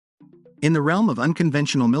In the realm of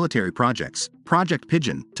unconventional military projects, Project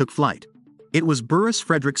Pigeon took flight. It was Burris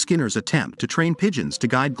Frederick Skinner's attempt to train pigeons to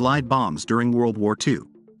guide glide bombs during World War II.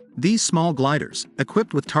 These small gliders,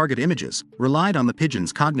 equipped with target images, relied on the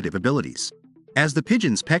pigeons' cognitive abilities. As the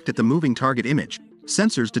pigeons pecked at the moving target image,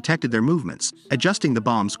 sensors detected their movements, adjusting the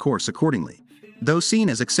bomb's course accordingly. Though seen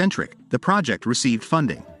as eccentric, the project received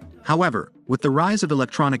funding. However, with the rise of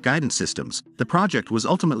electronic guidance systems, the project was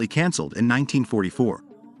ultimately cancelled in 1944.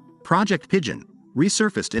 Project Pigeon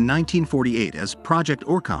resurfaced in 1948 as Project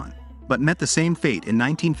Orkan, but met the same fate in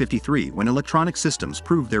 1953 when electronic systems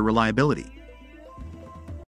proved their reliability.